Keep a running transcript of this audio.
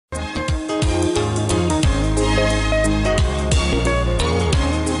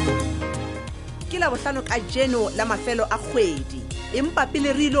Labohlano ka jeno la mafelo a kgwedi. Empa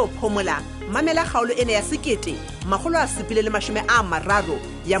pele re ilo phomola, mamela kgaolo ene ya 1730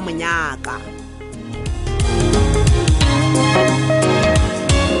 ya Monyaka.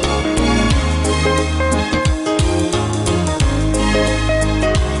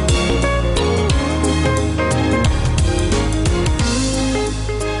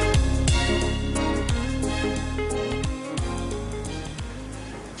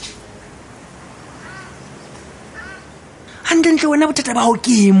 Hantle wena bothata ba ho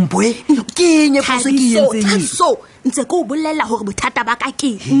ke mpo ke nye phoso ke yentseng so ntse ko bolella hore bothata ba ka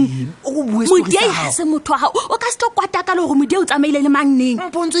ke o bue story Modiei ha se motho wa hao o ka se tlo kwata ka le hore Modiei o tsamaile le mang neng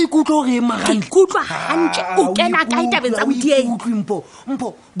mpo ntse ikutlo hore ke ikutlwa hantle o kena ka tabeng tsa Modiei mpo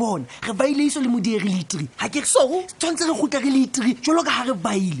bona re baile iso le Modiei re litri ha ke so tshwantse re gutla re litri jolo ka ha re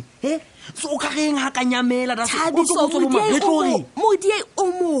baile so o ka reng ha ka nyamela da Modiei o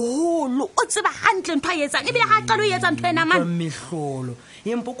moholo o tseba hantle ntho a etsang ebile ha qalo etsa ntho ena man mehlolo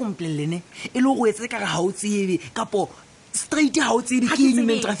empo komplelene e le go etsa ka ga ha o tsebe kapo straight ha o tsebe ke eng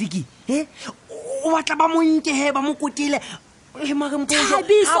men traffic o batla ba monke he ba mo kotile mara mpo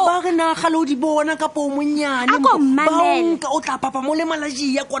ba re na galo di bona ka po monyane ba nka o tla papa mo le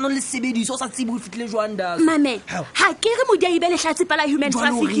malaji ya kwana le sebediso sa tsebe o fitlile jwanda mamel ha ke re Modiei be le hlatsi pala human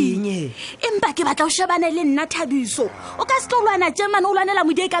trafficking empa ke batla o shebane le nna Thabiso o ka se tlolwana German o lwanela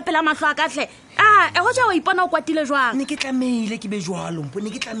Modiei ka pela mahlo a kahle ho ja o ipona o kwatile jwang ne ke tlameile ke be jwalo mpo ne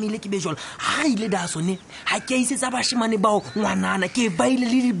ke tlameile ke be jwalo ha ile da sone ha ke isetsa bashimane bao ngwanana ke baile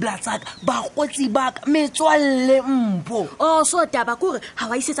le di blatsaka ba gotsi ba metswalle mpo so taba kore ha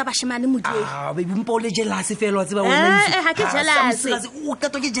wa isetsa bashimane Modiei baby mpo le jealous fela wa tseba wena ha ke jealous o ka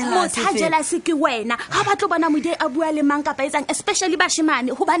ke jealous motho jealous ke wena ha ba tlo bona Modiei a bua le mang kapa etsang especially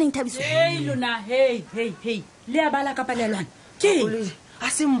bashimane ho baneng Thabiso lona hey le a bala ka palelwana ke a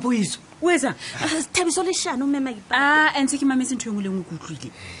se mpuiso weza Thabiso le shano mme maipa ntse ke mametse ntho engwe le ngwe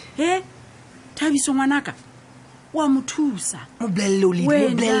kutlwile Thabiso ngwanaka wa mothusa moblello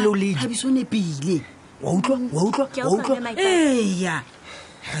le Thabiso ne pile wa utlwa eya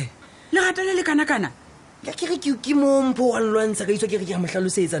le gata le kana ya ke re ke mompo wa lwantsha ka iswa ke re ke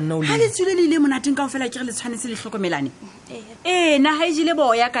mohlalosetsa nna o le ha le tsule le ile monateng ka ofela ke re le tshwanetse le hlokomelane na ha ijile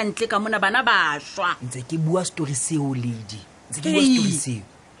boya ka ntle ka mona bana ba shwa ntse ke bua story seo ledi ntse ke bua story seo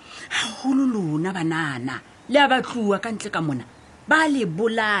haholo lona banana le a batlua ka ntle ka mona ba le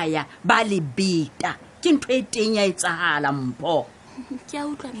bolaya ba le beta ke ntho e teng ya etsahala mpho ke a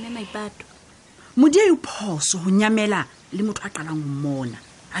utlwa mme maipato Modiei o phoso ho nyamela le motho a qalang ho mona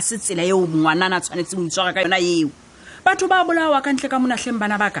ha se tsela eo ngwanana tshwanetse ho itshwara ka yona eo batho ba bolawa ka ntle ka mona hleng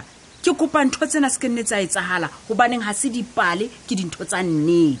bana baka ke kopa ntho tsena se ke nne tsa etsahala hobaneng ha se dipale ke dintho tsa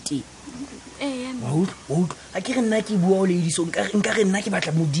nnete a ke re nna ke bua o le ediso nka re nna ke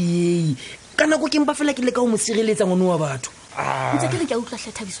batla Modiei kana go ke mpa fela ke le ka o mo sireletsa ngone wa batho ntse ke re ke a utlwa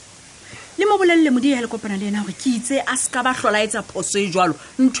hle Thabiso le mo bolelle Modiei ha le kopana le yena hore ke itse a ska ba hlola etsa phoso e jwalo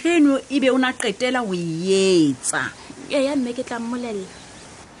ntho eno ebe o na qetela ho etsa mme ke tla mmolella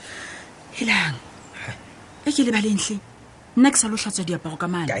helang ke le balenhle nna ke sa lo hlatswa diaparo ka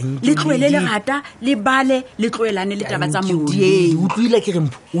mane le tloele le rata le bale le tloelane le taba tsa Modiei utlwile ke re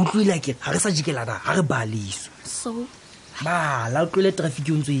mpo utlwile ke ha re sa jikela da ha re baliso so ba la utlwile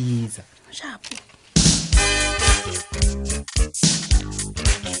traffic o ntse yetsa shapo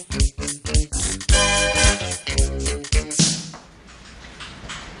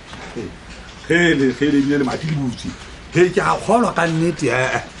hele le matli butsi ke a kgolwa ka nnete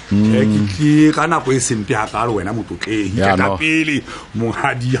ke ka nako e sempe ha ka le wena mototlehi ka pele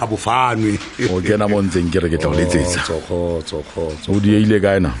mohadi ha bofanwe o kena mo ntseng ke re ke tla o letsetsa o diile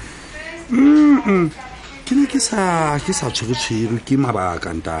kae na ke ne ke sa tshwere ke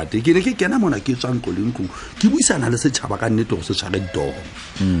mabaka ntate ke ne ke kena mona ke tswang tloleng tlong ke buisana le setšhaba ka nnete go se tshware ditogo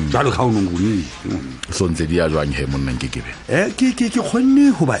jalo ga o nongone so ntse di a jwang he monna nke kebe ke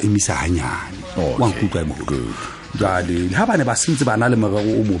kgonne go ba emisa hanyane wa nkutlwa mogolo jale ha bane ba sentse bana le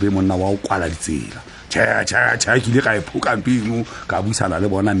morero o mobe monna wa o kwala ditsela cha ke ile ka ephoka mpino ka buisana le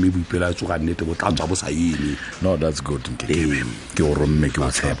bona mme boipela tsoga nnete bo tlantswa bo sa yene no that's good nkekebe ke o romme ke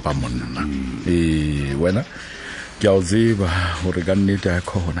o tshepa monna wena ke a o tseba gore ka nnete a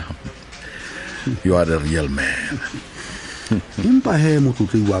khona you are a real man impa he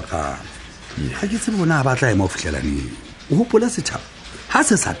motlotli wa ka ha ke tsebe bona ba tla ema o fitlhelane o hopola setšhaba ha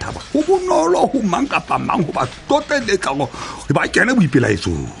se sa thaba go bonolo go mang kapa mang go ba toteletsa go ba kene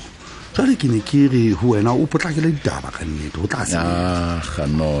boipelaetso jale ke ne ke re ho wena o potlakele ditaba ka nnete go tla se ga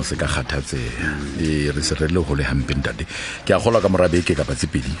no se ka kgathatseha re se re le go le hampe ntate ke a gola ka morabe ke ka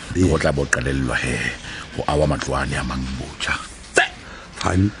patsepedi go tla bo qalellwa he go awa matlwane a mang botjha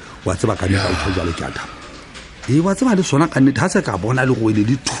fane wa tseba ka neta o tla jwale ke a thaba wa tseba le sona ka nnete ha se ka bona le go ile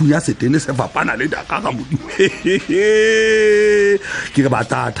di thunya setene se fapana le da ka modimo ke re ba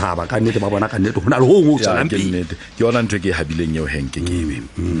tla thaba ka nnete ba bona ka nnete hona le ho ngo tsana ke nnete ke yona ntwe ke habileng eo henke ke be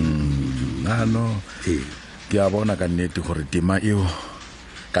no ke a bona ka nnete gore tema eo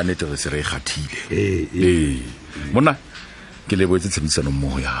ka nnete re se re kgathile mona ke lebetse tshebedisano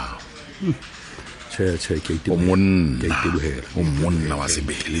mmoho ya che ke o monna wa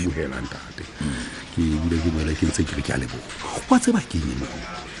sebele buhela ntate ke bile ke bile ke ntse ke re ke a lebo wa tseba ke eng mo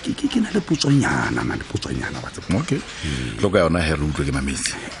ke na le putsonyana wa tseba okay tloka yona he re utlwe ke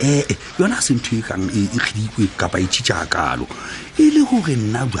mametsi yona se ntwe kang e khidikwe kapa e tshitja kalo e le hore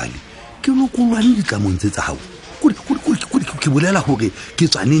nna jwale ke lokolwane ditlamong tse tsa hao ke bolela hore ke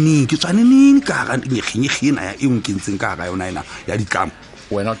tswaneneng ka ga ngegena ya eng ke ntseng ka ga yona ena ya ditlamo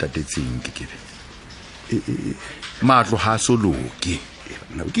wena o tatetseng ke kebe matlo ha soloke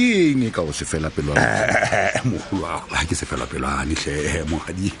ke eng ka o se fela pelo mogolo ha ke se fela pelo a nihle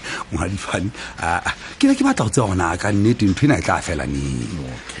mohadi fani ke ne ke batla go tsona ka nnete ntwe na e tla fela ni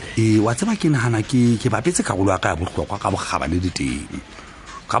wa tseba ke nahana ke bapetse ka go lwa ka bohlokwa ka bogabane diteng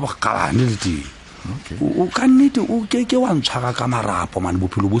o ka nnete o ke wa ntshwara ka marapo mane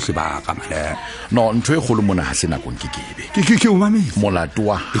bophelo bohle ba ka mane no ntho e golo mona ha se nakong ke kebe ke o mametse molato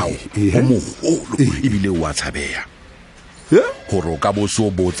wa hao o mogolo ebile wa tshabeha gore o ka bo se o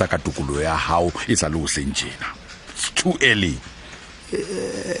botsa ka tokolo ya hao e sa le o sentjena too early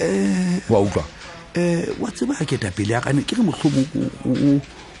wa utlwa wa tseba ke tapele ya kane ke re mohlomo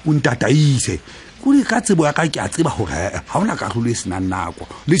o ntataise kuri ka tsebo ya ka ke a tseba hore ha ona ka hlolo e sena nako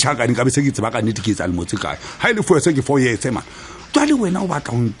le tshakane ka be se ke tseba ka nnete ke tsa le motse kae ha ile for se ke 4 years man tsale wena o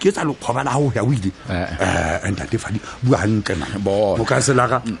batla go ke tsa le khoba la ho ya o ile ntate fadi bua hantle man bo ka se la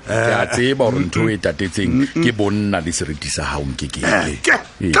ka ke a tseba hore ntho e tatetseng ke bonna le seriti sa hao nke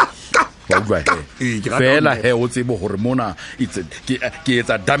fela he o tsebo hore mona ke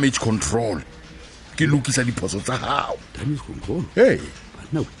etsa damage control ke lokisa diphoso tsa hao damage control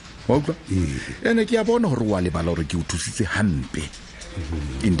no wa utlwa ene ke a bona hore wa lebala hore ke o thusitse hampe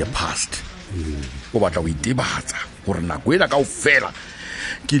in the past o batla o itebatsa hore nako ena kaofela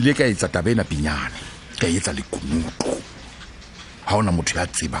ke ile ka etsa tabena pinyane ka etsa le kunutu ha ona motho ya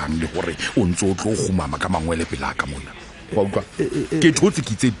tsebang le hore o ntse o tlo gumama ka mangwele pela ka mona wa utlwa ke thotse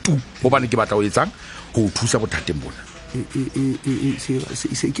ke tse tu hobane ke batla o etsang go thusa bothateng bona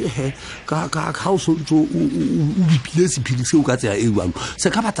se ke he ka o sontso o bipile sephiri seo ka tsela e jwalo se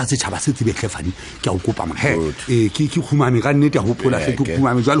ka batla setšhaba se tsebe tlefane ke a o kopa ma he ke khumame ka nnete ya go phola ke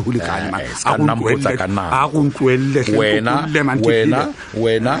khumame jwale ho lekane ma a go ntloelle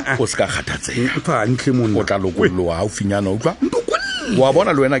wena o ska kgathatseha ntle monna o tla lokolloa ha o finyana utlwa wa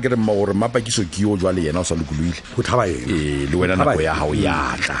bona le wena ke re gore mapakiso ke yo jwale yena o sa lokolile go thaba yena le wena nako ya hao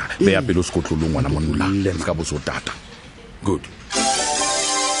ya tla be ya pelo sekotlolong ngwana monna ka bo so tata good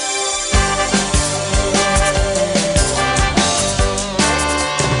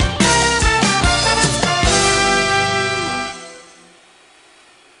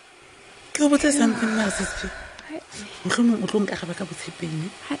ke botse something na setse mohlomong o tlo nka gaba ka botshepeng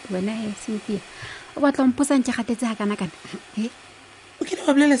wena Cynthia o batla mposa ntse gatetse ha kana o ke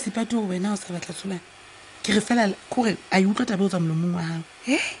wa bolela sepati o wena o sa batla tsolana ke re fela kore a utlwa tabe o tsa molomong wa hao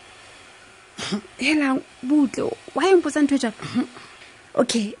hela butle wa mposa ntwe ja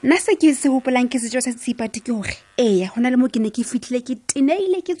okay nna se ke se hopolang ke setjo sa tsipati ke hore eya hona le mo ke ne ke fitlile ke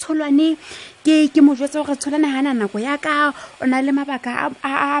teneile ke tsholwane ke mojwetsa hore tsholana hana nako ya ka ona le mabaka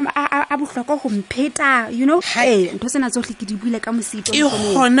a bohlokwa go mpheta you know ntho sena tsohle ke di buile ka mosipo ke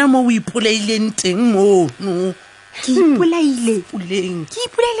gona mo o ipoleileng teng mo no ke ipolaile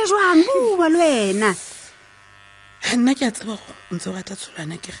jwang bua le wena nna ke a tseba go ntse o rata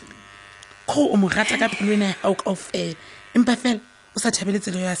tsholana ke re go o mo rata ka pelo ena ha o ka ofela empa fela o sa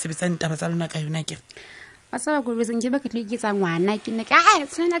thabeletse le ya sebetsang taba tsa lona ka yona ke a sa go be sengwe ke tle ke tsa ngwana ke ne ka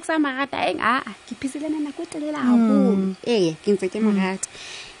tsena tsa marata eng ke phisile nna go telela haholo ke ntse ke marata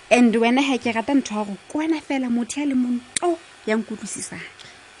and wena ha ke rata ntho go wena fela motho ya le monto ya nkutlwisisa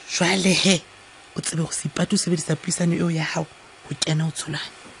jwale he o tsebe go sipatu sebedisa puisano eo ya hao go kena o tsholana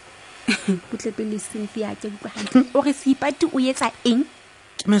butle pele Cynthia ke go o re sipatu o etsa eng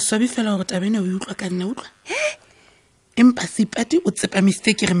ke maswabi fela gore tabene o utlwa ka nna utlwa empa sipati o tsepa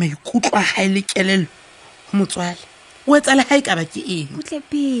mistake re maikutlo a hae le kelelo ho motswale o etsa le hae ka ba ke eng butle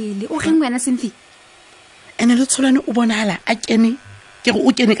pele o reng wena Cynthia ene le tsholane o bonahala a kene ke re o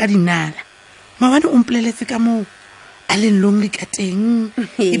kene ka dinala mabane o mpoleletse ka moo a le long le ka teng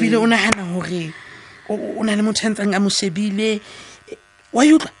ebile o nahana hore o na le motho ntsang a mo shebile wa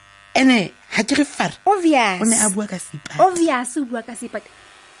utlwa ene ha ke re fara obvious o ne a bua ka sipati obvious o bua ka sipati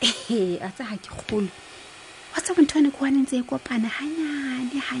a tsa ha ke kgolo wa tsa bontone ko wanentse e kopana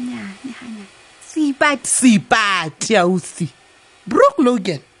hanyane Sipati ausi. Brooke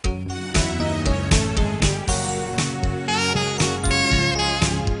Logan.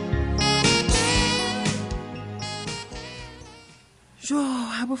 Jo,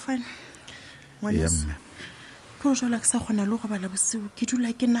 ha bofane. Ngwaneso. Ko jwala ke sa kgona le go bala bosiu ke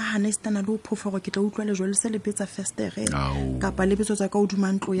dula ke nahana e stana le ho phofego ke tla utlwa le jwale se le betsa festere kapa le betso tsa ka o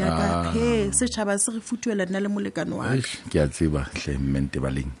dumantlo ya ka he se tshaba se re futuela nna le molekano wa ke a tseba hle mente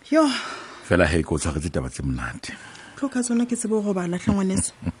baleng yo fela he ko tshware taba tse monate tloka tsona ke tsebo go bala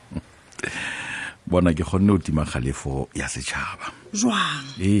hlangwaneso bona ke khonne o tima khalefo ya setšhaba jwang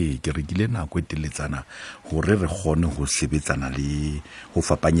ke rekile nako e teletsana hore re khone ho sebetsana le ho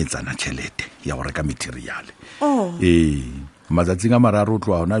fapanyetsana tšhelete ya go reka material matsatsing a mararo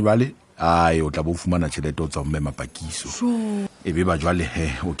tloa hona jwale o tla bo fumana tšhelete o tsa mme mapakiso be ba jwale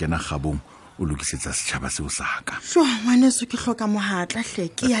he o kena gabong o lokisetsa setšhaba seo saka ngwaneso ke hloka mohatla hle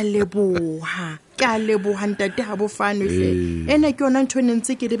ke ya leboha ntate ha bofane hle ena ke yona ntho ne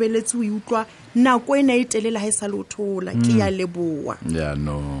ntse ke lebeletse o utlwa nako ena e telela ha e sa lothola ke ya leboha ya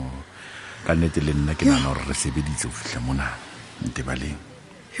no ka nnete le nna ke nana hore re sebeditse ho fihla mona Ntebaleng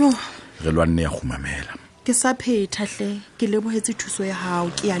re lwanne ya khumamela ke sa phetha hle ke lebohetse thuso ya hao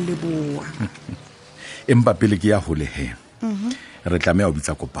ke ya leboha empa pele ke ya hole he re tlamea ho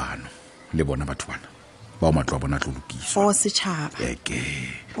bitsa kopano le bona batho bana ba o matlo a bona tlo lokiswa setjhaba re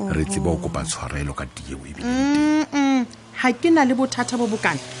tseba o kopa tshwarelo ka tie o ebile ha ke na le bothata bo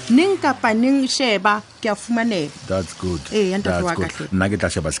bokana ning kapa ning sheba ke a fumanela that's good nna ke tla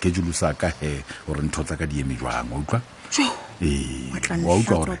sheba schedule sa ka he hore ntho tsa ka di eme jwang o utlwa wa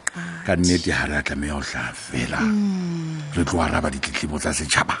utlwa hore ka nnete ha re a tlameha ho hla fela re tlo araba ditletlebo tsa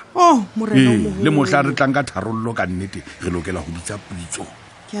setjhaba le mohla re tlang ka tharollo ka nnete re lokela ho bitsa pitso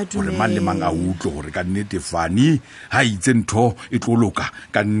gore mang le mang a utlwe gore ka nnete fani ha itse ntho e tlo loka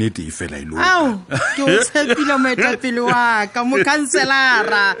ka nnete e fela e loka ke o tshepile moetapele wa ka mo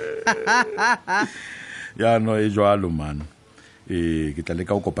kanselara ya no e jwalo man ke tla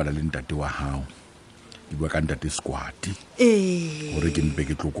leka o kopana le ntate wa hao ke bua ka ntate Squati gore ke mpe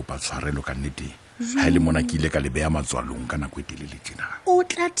ke tlo kopa tshwarelo ka nnete ha ile mona ke ile ka le beya matswalong ka nako e telele tjena o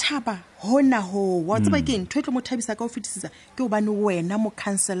tla thaba hona ho wa tseba ke ntho e tlo mo thabisa ka o fetisisa ke hobane wena mo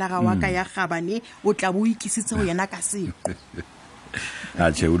kanselara wa ka ya gabane o tla bo ikisitse ho yena ka seko a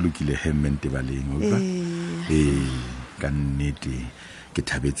che o lokile hemmente baleng o ba ka nnete ke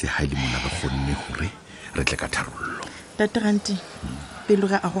thabetse ha ile mona re khonne hore re tle ka tharollo Tateranti pele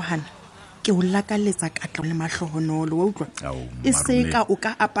re a go hana ke o lakaletsa katlo le mahlohonolo wa utlwa e se ka o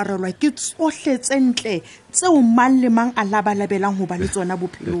ka aparelwa ke tsohle tsentle tseo mang le mang a labalabelang ho ba le tsona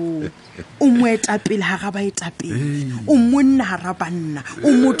bophelong o moeta pele ha ga ba eta pele o monna ha ra banna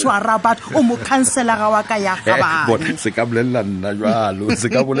o motho a ra batho o mo kanselara wa ka ya gabane se ka bolella nna jwalo se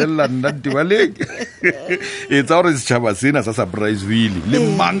ka bolella nna Ntebaleng e tsa hore setjhaba sena sa Surpriseville le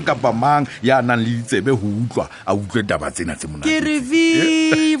mang kapa mang ya nang le ditsebe ho utlwa a utlwe taba tsena tse monate ke re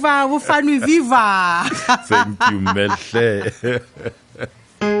viva bofano viva thank you mehle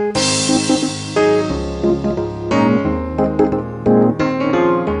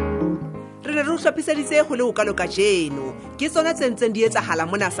hlophiseditse go le o kaloka jeno ke tsona tsentseng di etsahala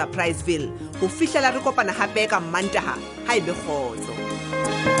mona Surpriseville go fihlela re kopana hape ka Mantaha ha ebe kgotso